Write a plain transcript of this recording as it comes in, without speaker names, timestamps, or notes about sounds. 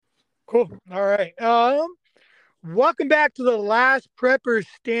Cool. All right. Welcome back to the Last Prepper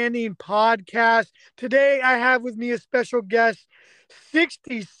Standing podcast. Today I have with me a special guest,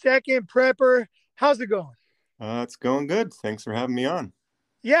 60 Second Prepper. How's it going? It's going good. Thanks for having me on.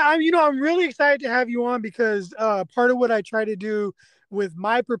 Yeah, I'm really excited to have you on because part of what I try to do with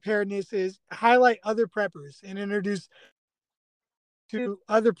my preparedness is highlight other preppers and introduce to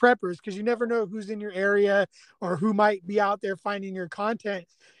other preppers because you never know who's in your area or who might be out there finding your content.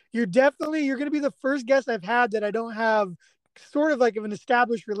 You're going to be the first guest I've had that I don't have sort of like an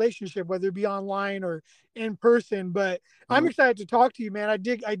established relationship, whether it be online or in person. But I'm Uh, excited to talk to you, man. I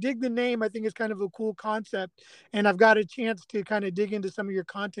dig the name. I think it's kind of a cool concept, and I've got a chance to kind of dig into some of your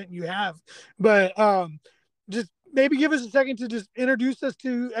content you have. But just maybe give us a second to just introduce us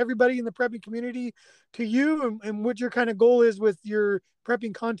to everybody in the prepping community, to you, and what your kind of goal is with your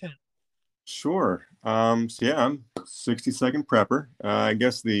prepping content. sure. So yeah, I'm 60 Second Prepper. I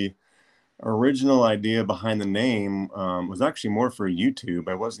guess the original idea behind the name was actually more for YouTube.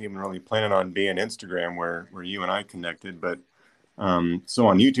 I wasn't even really planning on being Instagram where you and I connected, but so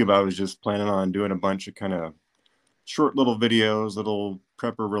on YouTube I was just planning on doing a bunch of kind of short little videos, little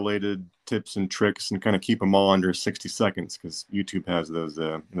prepper related tips and tricks, and kind of keep them all under 60 seconds because YouTube has those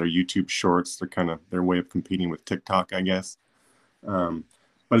their YouTube shorts. They're kind of their way of competing with TikTok, I guess.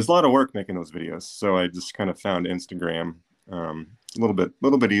 But it's a lot of work making those videos, so I just kind of found Instagram a little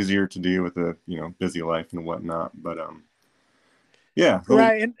bit easier to do with a busy life and whatnot. But yeah, a little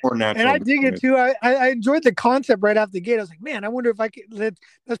Right. more And natural. I dig it too. I enjoyed the concept right off the gate. I was like, man, I wonder if I could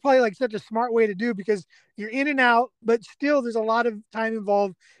that's probably like such a smart way to do because you're in and out, but still there's a lot of time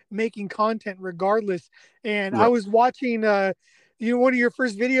involved making content regardless. And I Right. was watching one of your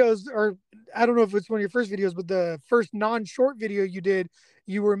first videos, or I don't know if it's one of your first videos, but the first non-short video you did,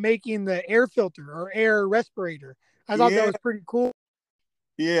 you were making the air filter or air respirator. I thought that Yeah, was pretty cool.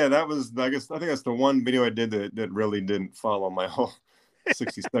 yeah, that was, I think that's the one video I did that really didn't follow my whole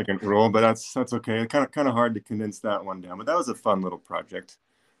 60 second rule, but that's okay. Kind of hard to condense that one down, but that was a fun little project.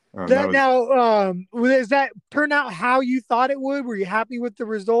 That That was now, does that turn out how you thought it would? Were you happy with the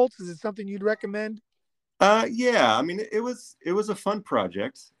results? Is it something you'd recommend? yeah, I mean it was a fun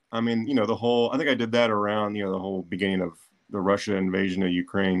project. I mean, the whole I think I did that around, the whole beginning of the Russia invasion of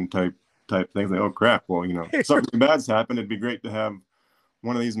Ukraine type things. Like, oh crap, well, something bad's happened. It'd be great to have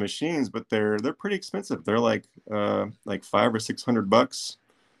one of these machines, but they're pretty expensive. They're like 500 or 600 bucks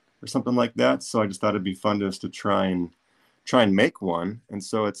or something like that. So I just thought it'd be fun just to try and make one. And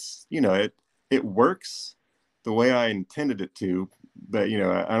so it works the way I intended it to, but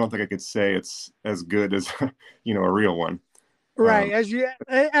I don't think I could say it's as good as a real one. Right, Um,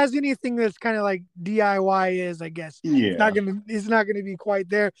 as anything that's kind of like DIY is, I guess yeah, it's not gonna be quite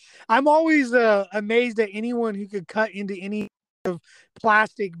there. I'm always amazed at anyone who could cut into any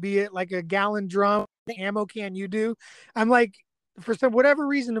plastic, be it like a gallon drum, ammo can you do. I'm like, for some whatever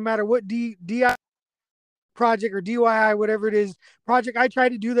reason, no matter what DIY project or DIY, whatever it is, project I try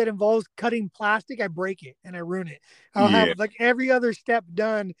to do that involves cutting plastic, I break it and I ruin it. I'll yeah, have like every other step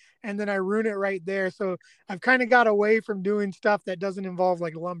done and then I ruin it right there. So I've kind of got away from doing stuff that doesn't involve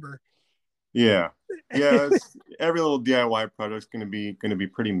like lumber. yeah, yeah. Every little DIY project's gonna be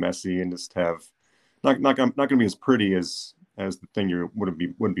pretty messy and just have not gonna be as pretty as the thing you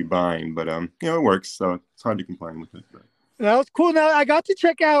would be buying, but it works, so it's hard to complain with it. But That was cool. Now I got to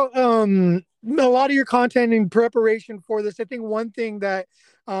check out a lot of your content in preparation for this. I think one thing that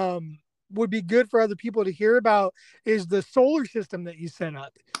would be good for other people to hear about is the solar system that you set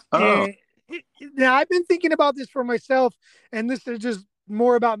up. oh, And now I've been thinking about this for myself, and this is just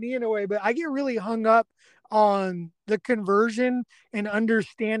more about me in a way, but I get really hung up on the conversion and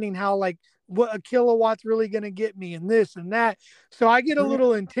understanding how like what a kilowatt's really going to get me and this and that. So I get a yeah.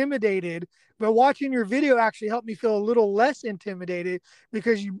 little intimidated, but watching your video actually helped me feel a little less intimidated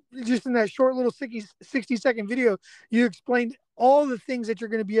because you just in that short little 60 second video, you explained all the things that you're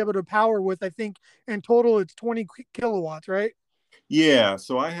going to be able to power with. I think in total it's 20 kilowatts, right? Yeah,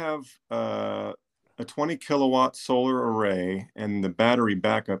 so I have a 20 kilowatt solar array, and the battery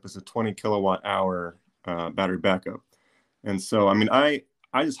backup is a 20 kilowatt hour battery backup. And so, I mean, I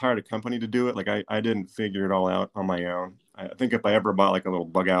just hired a company to do it. Like I didn't figure it all out on my own. I think if I ever bought like a little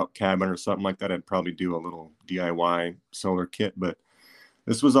bug out cabin or something like that, I'd probably do a little DIY solar kit. But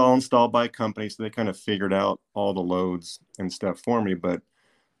this was all installed by a company, so they kind of figured out all the loads and stuff for me. But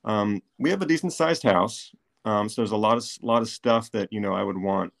we have a decent sized house, so there's a lot of stuff that I would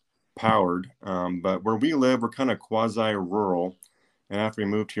want powered. But where we live, we're kind of quasi rural, and after we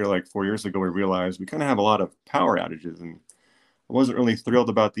moved here like 4 years ago, we realized we kind of have a lot of power outages, and I wasn't really thrilled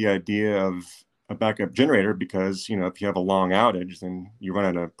about the idea a backup generator because, you know, if you have a long outage, then you run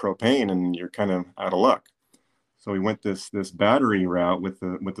out of propane and you're kind of out of luck. So we went this battery route with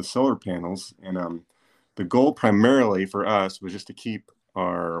the solar panels, and the goal primarily for us was just to keep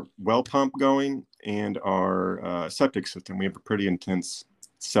our well pump going and our septic system. We have a pretty intense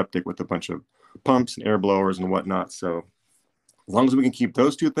septic with a bunch of pumps and air blowers and whatnot. So as long as we can keep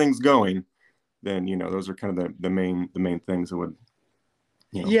those two things going, then, you know, those are kind of the main things that would,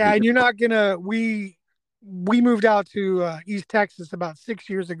 you know, Yeah, and you're not gonna. We moved out to East Texas about 6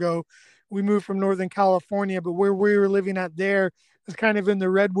 years ago. We moved from Northern California, but where we were living at there was kind of in the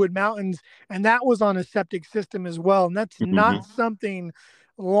Redwood Mountains, and that was on a septic system as well. And that's not Mhm. something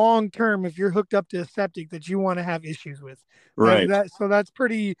long term if you're hooked up to a septic that you want to have issues with. Right. So that's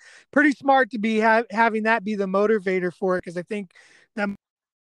pretty smart to be having that be the motivator for it, because I think that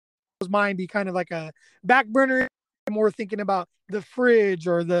mine be kind of like a back burner, more thinking about the fridge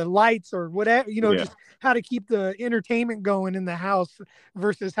or the lights or whatever, Yeah. just how to keep the entertainment going in the house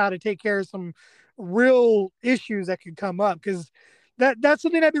versus how to take care of some real issues that could come up. Because that's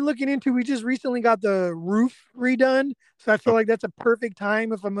something I've been looking into. We just recently got the roof redone, so I feel like that's a perfect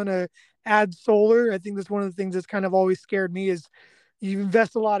time if I'm gonna add solar. I think that's one of the things that's kind of always scared me is you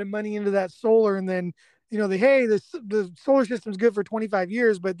invest a lot of money into that solar, and then the solar system's good for 25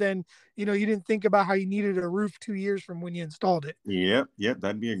 years, but then you didn't think about how you needed a roof 2 years from when you installed it. Yep. Yep.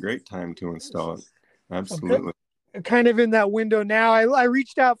 That'd be a great time to install it. So Absolutely. I'm kind of in that window now. I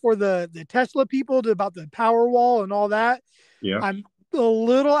reached out for the Tesla people about the power wall and all that. Yeah. I'm a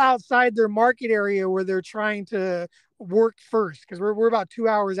little outside their market area where they're trying to work first, because we're about 2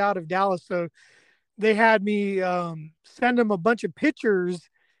 hours out of Dallas. So they had me send them a bunch of pictures,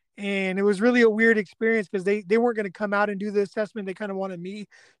 and it was really a weird experience because they weren't going to come out and do the assessment. They kind of wanted me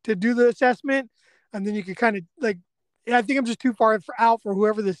to do the assessment, and then you could kind of like, I think I'm just too far out for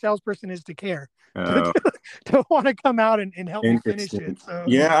whoever the salesperson is to care to, Uh, to, to want to come out and help me finish it. Interesting. So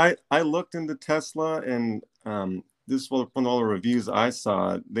Yeah, I looked into Tesla, and this was from all the reviews I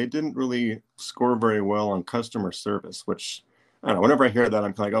saw. They didn't really score very well on customer service, which I don't know. Whenever I hear that,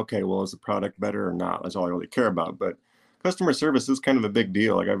 I'm kind of like, okay, well, is the product better or not? That's all I really care about. But customer service is kind of a big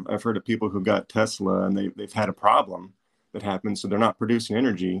deal. Like I've heard of people who got Tesla and they've had a problem that happened, so they're not producing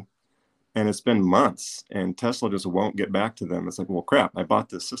energy, and it's been months, and Tesla just won't get back to them. It's like, well, crap, I bought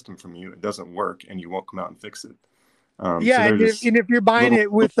this system from you. It doesn't work, and you won't come out and fix it. So yeah, they're just and if you're buying little,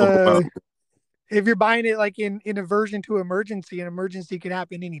 it with little overwhelmed. if you're buying it like in aversion to emergency, an emergency could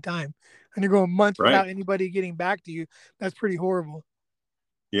happen anytime, and you're going months Right. without anybody getting back to you. That's pretty horrible.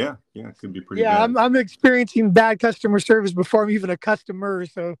 Yeah. Yeah. It could be pretty Yeah, bad. I'm experiencing bad customer service before I'm even a customer,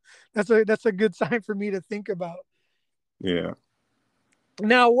 so that's a good sign for me to think about. Yeah.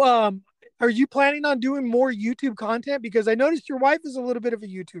 Now, are you planning on doing more YouTube content? Because I noticed your wife is a little bit of a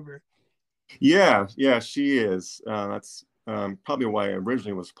YouTuber. Yeah. Yeah. She is. That's probably why I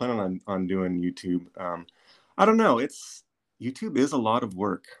originally was planning on doing YouTube. I don't know. YouTube is a lot of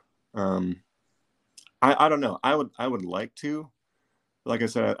work. Um, I don't know. I would like to. Like I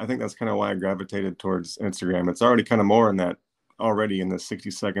said, I think that's kind of why I gravitated towards Instagram. It's already kind of more in that already in the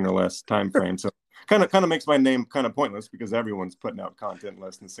 60-second or less time frame. So kind of makes my name kind of pointless because everyone's putting out content in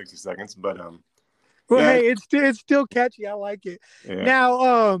less than 60 seconds. But Well, yeah, hey, it's still catchy. I like it. yeah.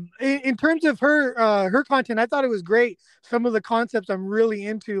 Now, in terms of her content, I thought it was great. Some of the concepts I'm really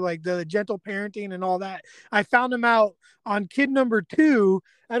into, like the gentle parenting and all that. I found them out on kid number two.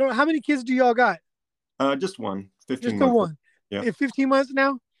 I don't. How many kids do y'all got? Just one, 15 Just the month. one. Yeah. 15 months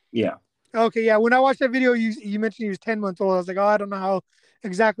now. Yeah. Okay, yeah. When I watched that video, you mentioned he was 10 months old. I was like, oh, I don't know how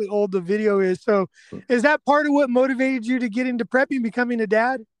exactly old the video is. So, is that part of what motivated you to get into prepping, becoming a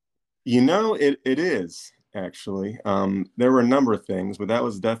dad? You know, it is actually. There were a number of things, but that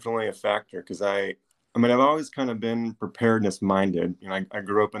was definitely a factor because I mean, I've always kind of been preparedness minded. You know, I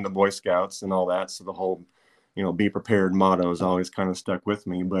grew up in the Boy Scouts and all that, so the whole, you know, be prepared motto has always kind of stuck with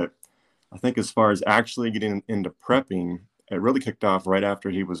me. But I think as far as actually getting into prepping, it really kicked off right after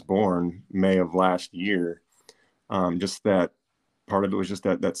he was born, May of last year. Just that part of it was just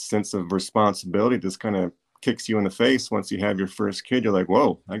that sense of responsibility just kind of kicks you in the face once you have your first kid. You're like,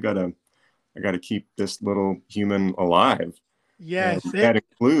 whoa, I gotta keep this little human alive. And Yes, that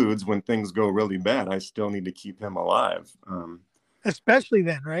includes when things go really bad, I still need to keep him alive. especially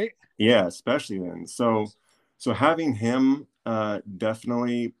then, right? Yeah, especially then. So having him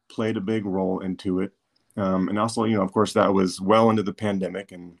definitely played a big role into it. And also, you know, of course, that was well into the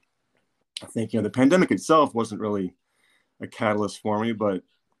pandemic. And I think, you know, the pandemic itself wasn't really a catalyst for me, but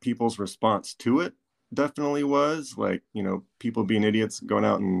people's response to it definitely was people being idiots, going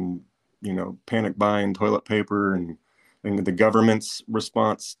out and, panic buying toilet paper and And the government's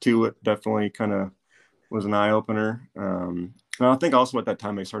response to it definitely kind of was an eye opener. And I think also at that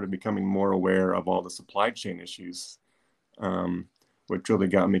time, I started becoming more aware of all the supply chain issues, um, which really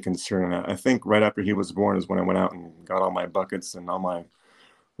got me concerned. And I think right after he was born is when I went out and got all my buckets and all my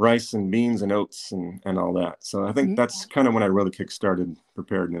rice and beans and oats and all that. So I think that's kind of when I really kickstarted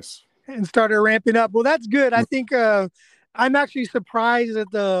preparedness. And started ramping up. Well, that's good. I think I'm actually surprised at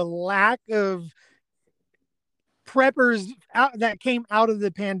the lack of preppers out that came out of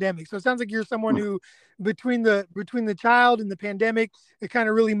the pandemic. So it sounds like you're someone who between the child and the pandemic, it kind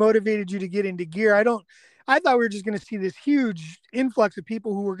of really motivated you to get into gear. I thought we were just going to see this huge influx of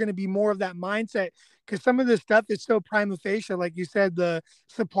people who were going to be more of that mindset, because some of this stuff is so prima facie, like you said, the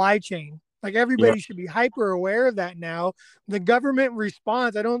supply chain. Like Yeah, everybody should be hyper aware of that now. The government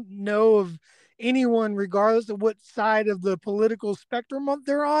response, I don't know of anyone, regardless of what side of the political spectrum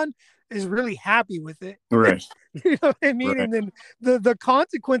they're on, is really happy with it. right, You know what I mean? right. And then the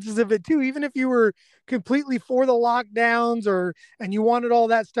consequences of it too, even if you were completely for the lockdowns or and you wanted all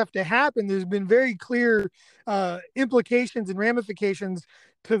that stuff to happen, there's been very clear implications and ramifications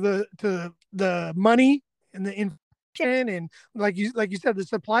to the money and the inflation, and like you said, the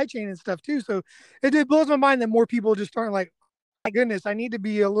supply chain and stuff too. So it blows my mind that more people just aren't like, my goodness, I need to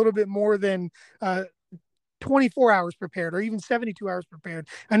be a little bit more than 24 hours prepared or even 72 hours prepared.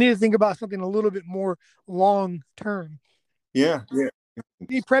 I need to think about something a little bit more long term. Yeah, yeah.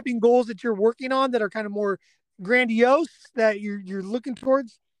 Any prepping goals that you're working on that are kind of more grandiose that you're looking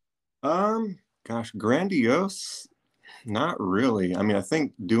towards? Gosh, grandiose. Not really. I mean, I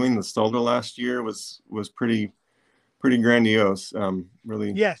think doing the Solder last year was pretty grandiose.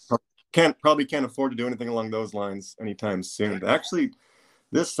 Really Yes. probably can't afford to do anything along those lines anytime soon. But actually,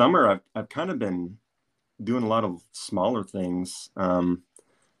 this summer I've kind of been doing a lot of smaller things.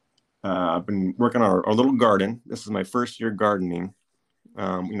 I've been working on our little garden. This is my first year gardening.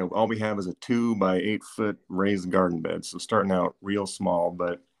 All we have is a 2 by 8 foot raised garden bed, so starting out real small.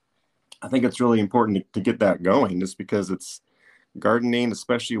 But I think it's really important to get that going, just because it's gardening,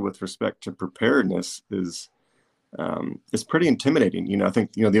 especially with respect to preparedness, is pretty intimidating. I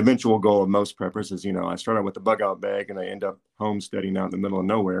think the eventual goal of most preppers is I start out with a bug out bag and I end up homesteading out in the middle of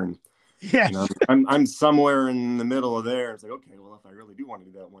nowhere, and Yes. I'm somewhere in the middle of there. It's like, okay, well, if I really do want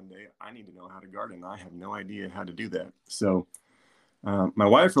to do that one day, I need to know how to garden. I have no idea how to do that. So my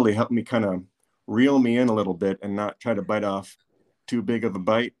wife really helped me kind of reel me in a little bit and not try to bite off too big of a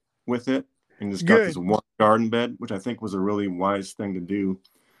bite with it, and just got this Good. one garden bed, which I think was a really wise thing to do,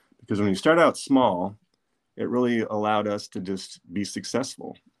 because when you start out small, it really allowed us to just be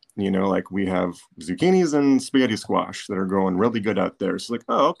successful. Like we have zucchinis and spaghetti squash that are growing really good out there. It's like,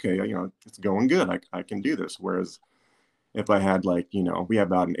 oh, okay, it's going good. I can do this. Whereas if I had we have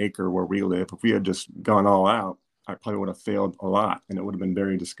about an acre where we live, if we had just gone all out, I probably would have failed a lot and it would have been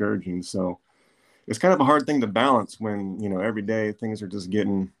very discouraging. So it's kind of a hard thing to balance when, every day things are just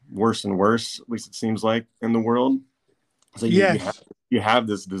getting worse and worse, at least it seems like in the world. So Yes. you have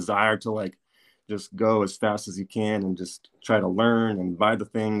this desire to just go as fast as you can and just try to learn and buy the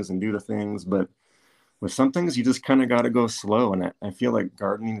things and do the things. But with some things, you just kind of got to go slow. And I feel like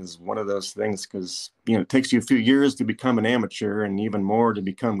gardening is one of those things, because, it takes you a few years to become an amateur and even more to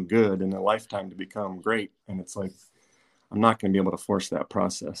become good, and a lifetime to become great. And it's like, I'm not going to be able to force that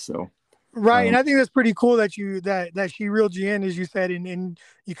process. So, Right. um, And I think that's pretty cool that she reeled you in, as you said, and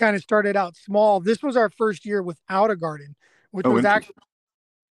you kind of started out small. This was our first year without a garden, which oh, was interesting. actually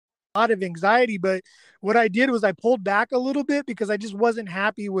a lot of anxiety. But what I did was I pulled back a little bit because I just wasn't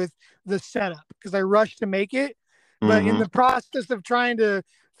happy with the setup because I rushed to make it. But in Mm-hmm. the process of trying to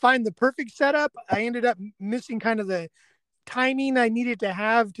find the perfect setup, I ended up missing kind of the timing I needed to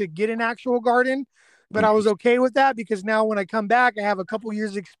have to get an actual garden. But I was Interesting. okay with that because now when I come back, I have a couple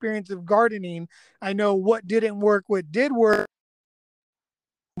years experience of gardening. I know what didn't work, what did work.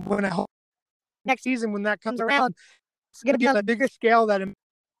 When I next season, when that comes around, it's going to be on a bigger scale.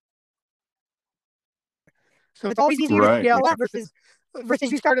 So it's always easier to Right. scale Yeah. up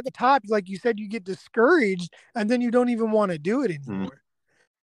versus you start at the top, like you said, you get discouraged and then you don't even want to do it Mhm. anymore.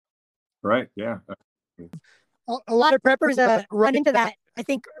 Right. Yeah. A lot of preppers run into that. I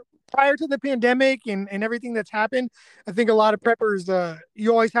think prior to the pandemic and everything that's happened, I think a lot of preppers,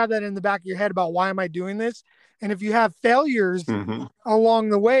 you always have that in the back of your head about why am I doing this? And if you have failures Hmm. along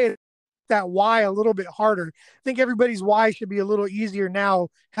the way, that why a little bit harder. I think everybody's why should be a little easier now,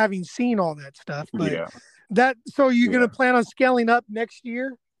 having seen all that stuff. But Yeah. so you're going to Yeah. plan on scaling up next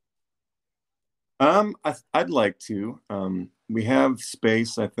year? I'd like to. We have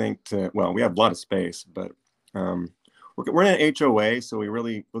space, I think, we have a lot of space, but we're we're in an HOA, so we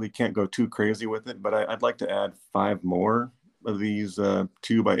really can't go too crazy with it. But I'd like to add 5 more of these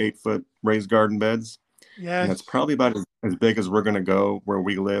 2 by 8 foot raised garden beds, and that's Yes. probably about as big as we're going to go where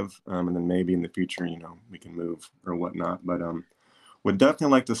we live. And then maybe in the future, we can move or whatnot. But would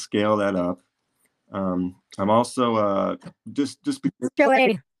definitely like to scale that up. I'm also just because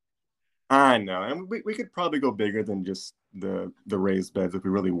I know, and we could probably go bigger than just the raised beds if we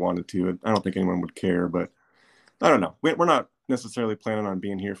really wanted to. I don't think anyone would care, but I don't know. We're not necessarily planning on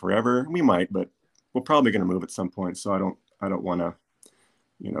being here forever. We might, but we're probably going to move at some point. So I don't want to,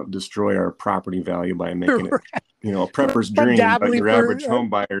 destroy our property value by making it, a prepper's dream, but Dabbling your for average home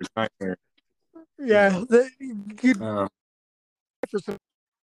buyer's nightmare. yeah, good Uh, for some.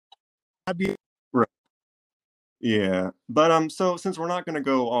 I'd be right. Yeah, but so since we're not going to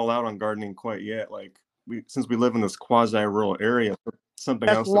go all out on gardening quite yet, like since we live in this quasi-rural area, something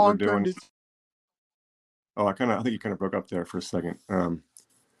that's else that we're long term. doing. Oh, I think you kind of broke up there for a second.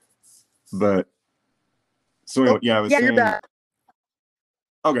 But so anyway, yeah, I was Yeah, you're saying. back.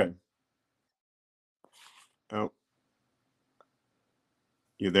 Okay. Oh,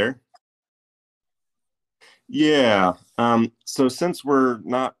 you there? Yeah. So since we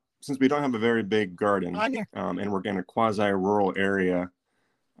don't have a very big garden, and we're in a quasi-rural area,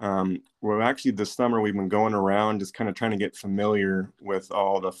 well, actually this summer we've been going around just kind of trying to get familiar with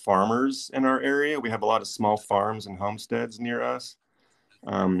all the farmers in our area. We have a lot of small farms and homesteads near us.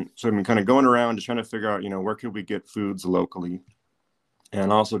 So I've been kind of going around just trying to figure out, where could we get foods locally, and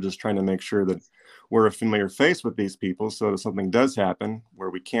also just trying to make sure that we're a familiar face with these people, so that something does happen where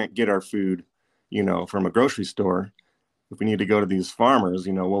we can't get our food, from a grocery store. If we need to go to these farmers,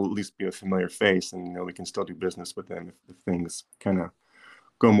 we'll at least be a familiar face, and we can still do business with them if things kind of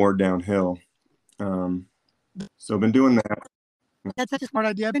go more downhill. So I've been doing that. That's such a smart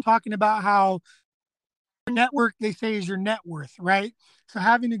idea. I've been talking about how network they say is your net worth, right? So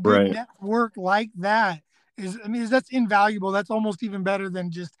having a good Right. network like that is, I mean, that's invaluable. That's almost even better than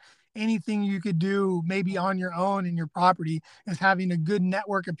just anything you could do maybe on your own in your property, is having a good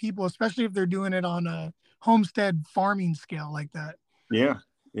network of people, especially if they're doing it on a homestead farming scale like that. Yeah.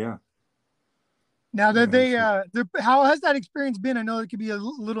 Yeah. Now that Yeah. Absolutely. how has that experience been? I know it could be a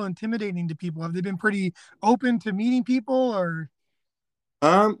little intimidating to people. Have they been pretty open to meeting people, or?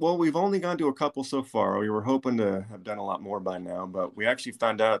 Well, we've only gone to a couple so far. We were hoping to have done a lot more by now, but we actually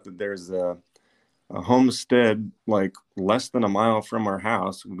found out that there's a homestead like less than a mile from our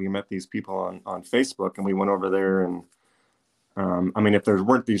house. We met these people on Facebook, and we went over there. And I mean, if there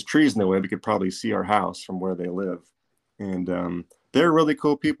weren't these trees in the way, we could probably see our house from where they live. And they're really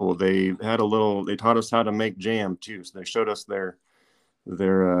cool people. They taught us how to make jam too. So they showed us their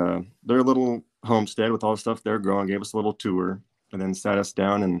little homestead with all the stuff they're growing, gave us a little tour, and then sat us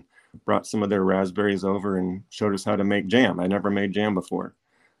down and brought some of their raspberries over and showed us how to make jam. I never made jam before.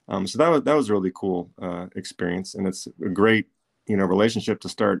 So that was a really cool experience, and it's a great relationship to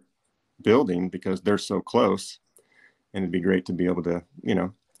start building because they're so close, and it'd be great to be able to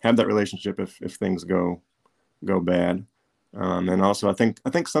have that relationship if things go bad. And also, I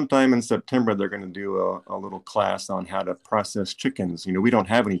think sometime in September they're going to do a little class on how to process chickens. We don't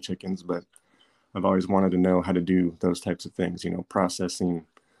have any chickens, but I've always wanted to know how to do those types of things. Processing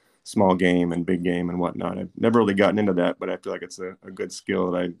small game and big game and whatnot. I've never really gotten into that, but I feel like it's a good skill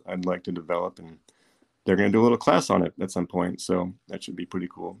that I'd like to develop. And they're going to do a little class on it at some point, so that should be pretty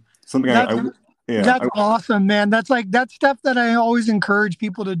cool. Something That's yeah. that's awesome, man. That's stuff that I always encourage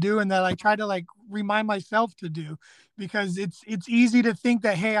people to do, and that I try to like remind myself to do, because it's easy to think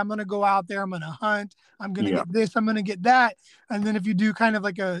that, hey, I'm gonna go out there, I'm gonna hunt, I'm gonna Yeah. get this, I'm gonna get that, and then if you do kind of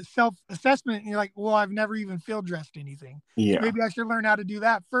like a self assessment, you're like, well, I've never even field dressed anything, so Yeah. maybe I should learn how to do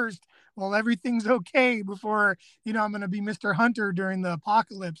that first. Well, everything's okay before I'm gonna be Mr. Hunter during the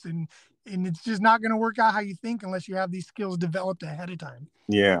apocalypse, and it's just not gonna work out how you think unless you have these skills developed ahead of time.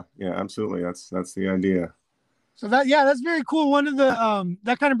 Yeah. Yeah. Absolutely. That's the idea. So that's very cool. One of the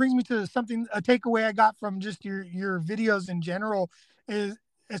that kind of brings me to something, a takeaway I got from just your videos in general, is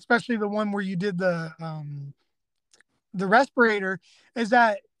especially the one where you did the respirator, is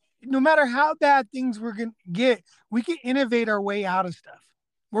that no matter how bad things we're gonna get, we can innovate our way out of stuff.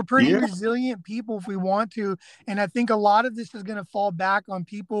 We're pretty Yeah. resilient people if we want to. And I think a lot of this is going to fall back on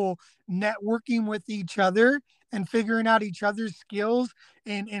people networking with each other and figuring out each other's skills,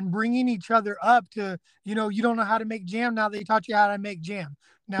 and bringing each other up to, you don't know how to make jam. Now they taught you how to make jam.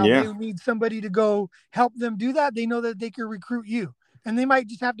 Now, if Yeah. they need somebody to go help them do that, they know that they can recruit you, and they might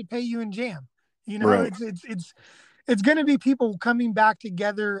just have to pay you in jam. Right. It's it's going to be people coming back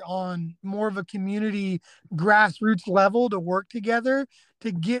together on more of a community grassroots level to work together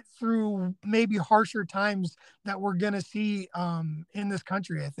to get through maybe harsher times that we're going to see in this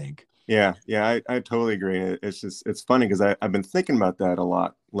country, I think. Yeah, yeah, I totally agree. It's just it's funny because I've been thinking about that a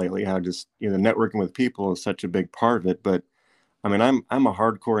lot lately, how just, networking with people is such a big part of it. But I mean, I'm a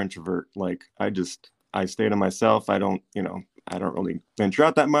hardcore introvert. Like I stay to myself. I don't really venture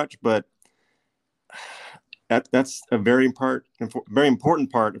out that much, but that's a very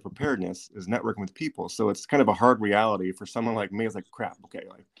important part of preparedness is networking with people. So it's kind of a hard reality for someone like me. It's like, crap, okay,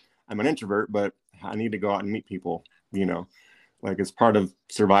 like I'm an introvert, but I need to go out and meet people, like it's part of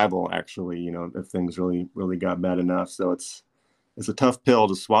survival actually, if things really, really got bad enough. So it's a tough pill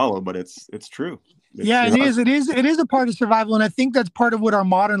to swallow, but it's true. Yeah, it is. It is. It is a part of survival, and I think that's part of what our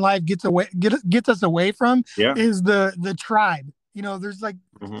modern life gets us away from. Yeah. Is the tribe. There's like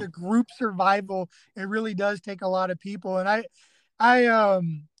Mm-hmm. the group survival. It really does take a lot of people, and I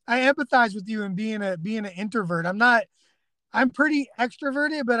empathize with you in being an introvert. I'm pretty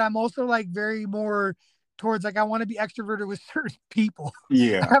extroverted, but I'm also like very more towards like I want to be extroverted with certain people.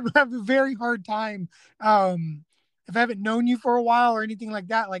 Yeah. I have a very hard time if I haven't known you for a while or anything like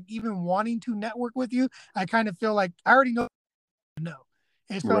that, like even wanting to network with you, I kind of feel like I already know.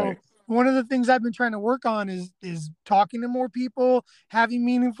 And so Right. one of the things I've been trying to work on is talking to more people, having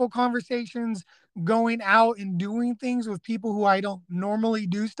meaningful conversations, going out and doing things with people who I don't normally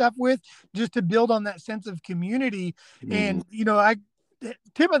do stuff with, just to build on that sense of community. Mm-hmm. And I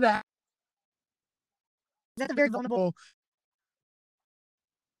tip of that, that's a very vulnerable.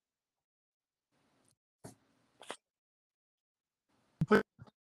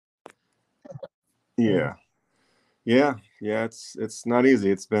 Yeah. Yeah, yeah, it's not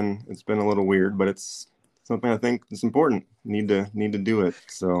easy. It's been a little weird, but it's something I think is important. Need to do it.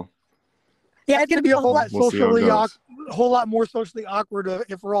 So Yeah, it's gonna be a whole lot we'll see how it socially goes. a whole lot more socially awkward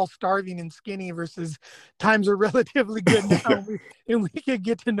if we're all starving and skinny versus times are relatively good now and we can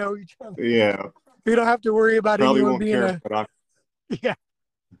get to know each other. Yeah, We don't have to worry about probably anyone won't being care a about yeah.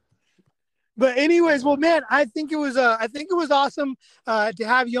 But anyways, well, man, I think it was awesome to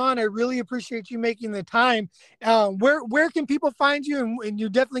have you on. I really appreciate you making the time. Where can people find you? And you're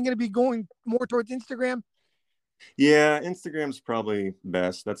definitely going to be going more towards Instagram. Yeah, Instagram's probably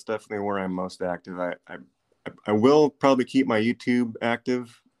best. That's definitely where I'm most active. I will probably keep my YouTube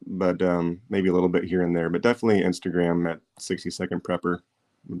active, but maybe a little bit here and there. But definitely Instagram at 60 Second Prepper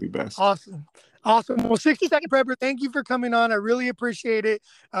would be best. Awesome. Awesome. Well, 60 Second Prepper, thank you for coming on. I really appreciate it.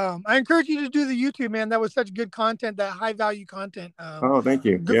 I encourage you to do the YouTube, man. That was such good content, that high value content. Oh, thank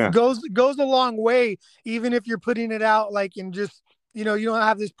you. Yeah. Goes a long way, even if you're putting it out like in just, you don't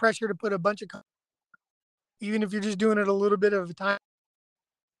have this pressure to put a bunch of, even if you're just doing it a little bit of a time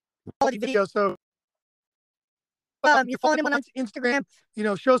quality video. So you're following him on Instagram,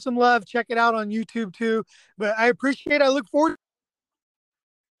 show some love, check it out on YouTube too. But I appreciate it. I look forward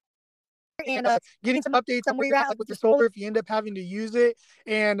and getting some updates on where you're at, like with your solar, if you end up having to use it,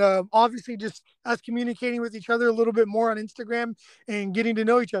 and obviously just us communicating with each other a little bit more on Instagram and getting to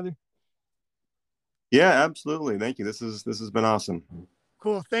know each other. Yeah, absolutely. Thank you. This has been awesome.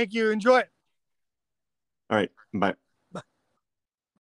 Cool. Thank you. Enjoy it. All right. Bye.